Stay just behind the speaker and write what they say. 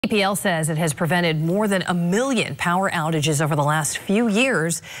PPL says it has prevented more than 1 million power outages over the last few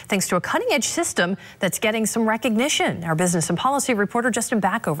years, thanks to a cutting-edge system that's getting some recognition. Our business and policy reporter Justin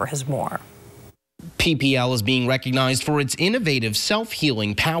Backover has more. PPL is being recognized for its innovative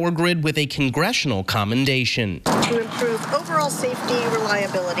self-healing power grid with a congressional commendation. To improve overall safety,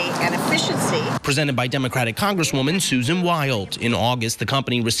 reliability, and efficiency. Presented by Democratic Congresswoman Susan Wild. In August, the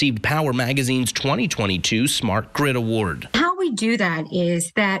company received Power Magazine's 2022 Smart Grid Award. How we do that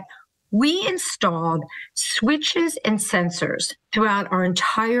is that we installed switches and sensors throughout our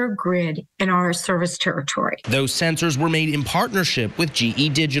entire grid in our service territory. Those sensors were made in partnership with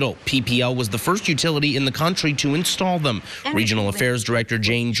GE Digital. PPL was the first utility in the country to install them. Regional Affairs Director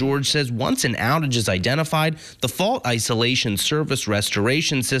Jane George says once an outage is identified, the fault isolation service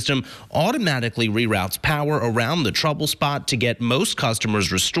restoration system automatically reroutes power around the trouble spot to get most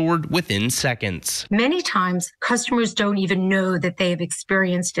customers restored within seconds. Many times, customers don't even know that they have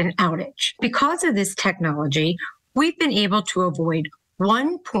experienced an outage. Because of this technology, we've been able to avoid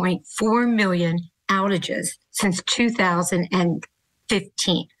 1.4 million outages since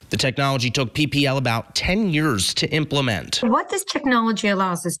 2015. The technology took PPL about 10 years to implement. What this technology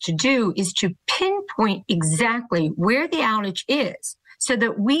allows us to do is to pinpoint exactly where the outage is, so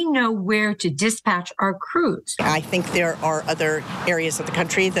that we know where to dispatch our crews. I think there are other areas of the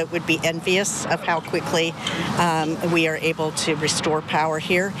country that would be envious of how quickly we are able to restore power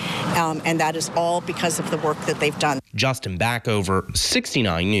here, and that is all because of the work that they've done. Justin Backover,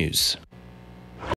 69 News.